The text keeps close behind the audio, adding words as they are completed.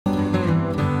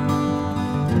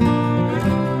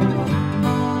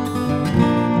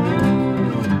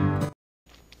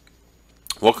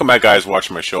Welcome back, guys,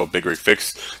 watching my show Big Rig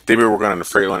Fix. Today we're working on the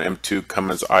Freightliner M2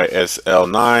 Cummins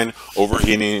ISL9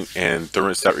 overheating and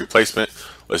thermostat replacement.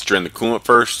 Let's drain the coolant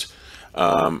first.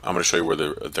 I'm going to show you where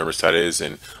the thermostat is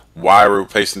and why we're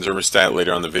replacing the thermostat.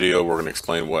 Later on in the video, we're going to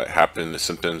explain what happened, the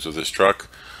symptoms of this truck.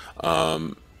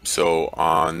 So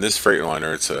on this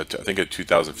Freightliner, it's I think a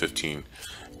 2015.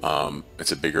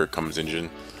 It's a bigger Cummins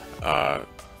engine.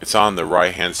 It's on the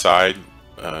right hand side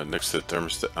next to the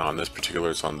thermostat. On this particular,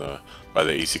 it's on the by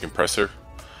the AC compressor.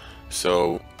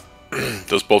 So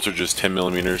those bolts are just 10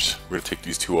 millimeters. We're gonna take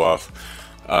these two off.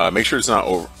 Make sure it's not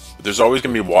over. There's always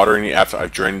gonna be water in it after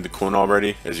I've drained the coolant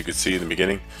already. As you can see in the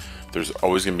beginning, there's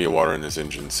always gonna be water in this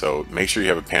engine. So make sure you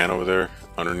have a pan over there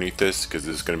underneath this, because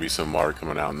there's gonna be some water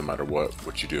coming out no matter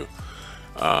what you do.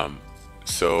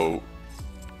 So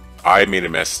I made a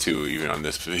mess too, even on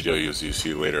this video. You'll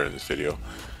see later in this video.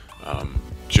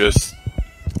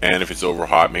 And if it's over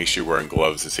hot, make sure you're wearing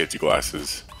gloves and safety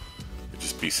glasses.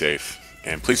 Just be safe.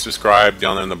 And please subscribe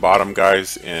down there in the bottom,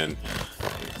 guys, and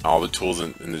all the tools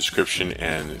in the description.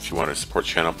 And if you want to support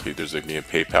the channel, please, there's a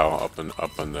PayPal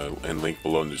up on the link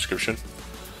below in the description.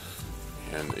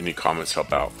 And any comments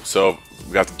help out. So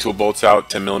we got the tool bolts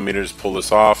out, 10 millimeters. Pull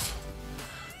this off.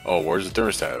 Oh, where's the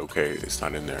thermostat? Okay, it's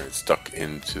not in there. It's stuck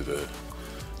into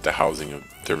the housing of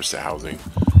thermostat housing.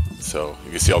 So you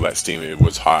can see all that steam. It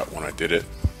was hot when I did it.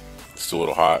 It's still a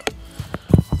little hot.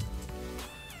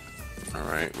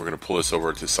 Alright, we're going to pull this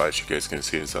over to the side so you guys can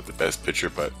see it's not the best picture,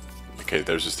 but okay,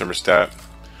 there's this thermostat.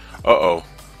 Uh-oh,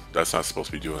 that's not supposed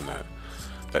to be doing that.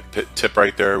 That tip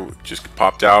right there just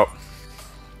popped out.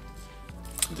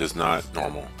 It is not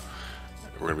normal.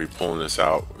 We're going to be pulling this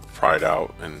out, pry it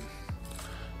out, and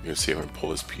you can see I'm going to pull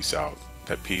this piece out.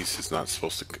 That piece is not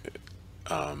supposed to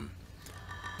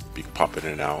be popping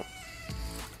in and out.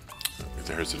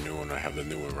 There's a new one. I have the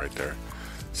new one right there.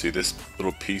 See this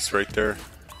little piece right there?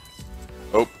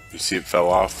 Oh, you see it fell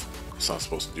off. It's not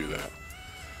supposed to do that.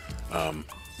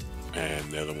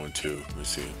 And the other one too. Let me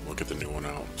see. We'll get the new one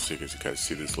out so you guys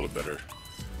see this a little better.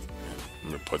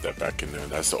 I'm gonna put that back in there.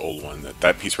 That's the old one.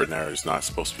 That piece right there is not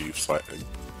supposed to be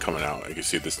coming out. You can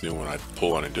see this new one. I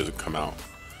pull on it, doesn't come out.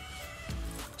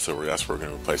 So that's where we're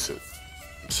gonna replace it.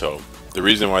 So the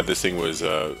reason why this thing was,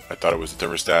 I thought it was a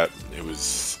thermostat. It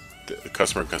was. The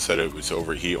customer said it was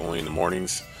overheat only in the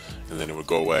mornings, and then it would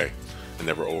go away and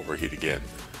never overheat again.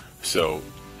 So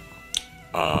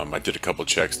I did a couple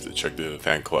checks to check the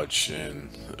fan clutch and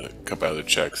a couple other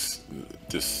checks,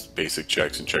 just basic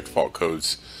checks, and checked fault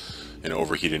codes, and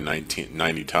overheated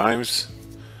 90 times.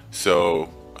 So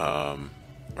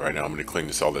right now I'm going to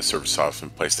clean all this surface off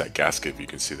and place that gasket, if you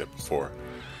can see that before.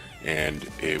 And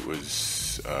it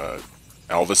was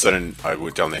all of a sudden I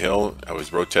went down the hill, I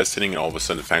was road testing, and all of a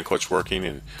sudden the fan clutch working,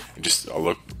 and just I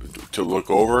look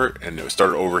over, and it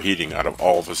started overheating out of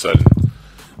all of a sudden.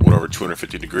 Went over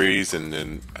 250 degrees, and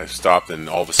then I stopped, and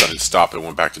all of a sudden it stopped and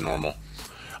went back to normal.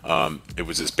 It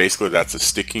was just basically, that's a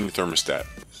sticking thermostat.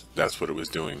 That's what it was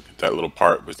doing. That little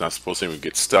part was not supposed to even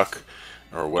get stuck,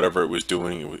 or whatever it was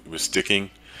doing, it was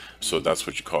sticking. So that's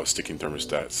what you call a sticking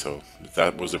thermostat. So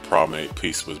that was the problem. A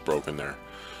piece was broken there.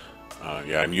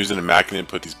 Yeah, I'm using a magnet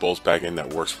to put these bolts back in.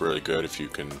 That works really good if you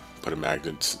can put a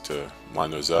magnet to line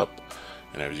those up.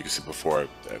 And as you can see before,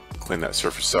 I cleaned that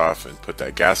surface off and put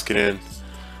that gasket in.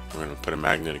 We're going to put a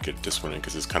magnet to get this one in,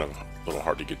 because it's kind of a little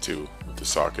hard to get to with the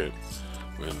socket.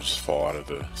 And just fall out of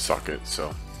the socket.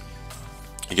 So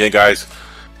again, guys,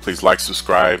 please like,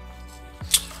 subscribe.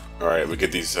 Alright, we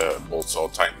get these bolts all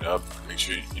tightened up. Make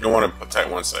sure you don't want to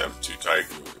tighten one side up too tight.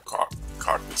 You cock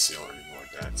the seal or anything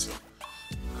like that. So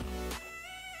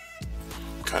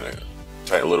kind of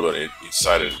tighten a little bit each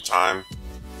side at a time,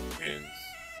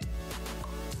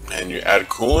 and you add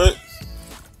coolant.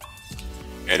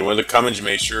 And with the Cummins,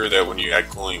 make sure that when you add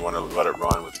coolant, you want to let it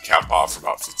run with the cap off for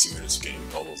about 15 minutes, getting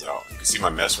bubbles out. You can see my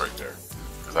mess right there,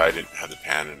 because I didn't have the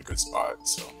pan in a good spot,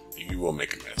 so you will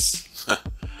make a mess.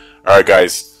 Alright,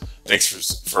 guys, thanks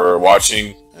for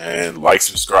watching, and like,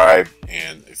 subscribe,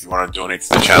 and if you want to donate to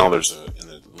the channel, there's in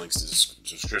the links to the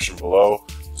description below.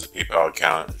 There's a PayPal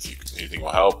account if anything will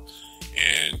help,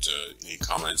 and any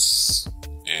comments,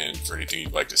 and for anything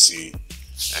you'd like to see.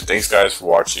 And thanks, guys, for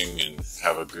watching, and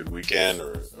have a good weekend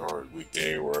or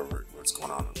weekday, or wherever what's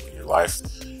going on in your life.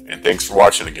 And thanks for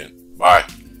watching again. Bye.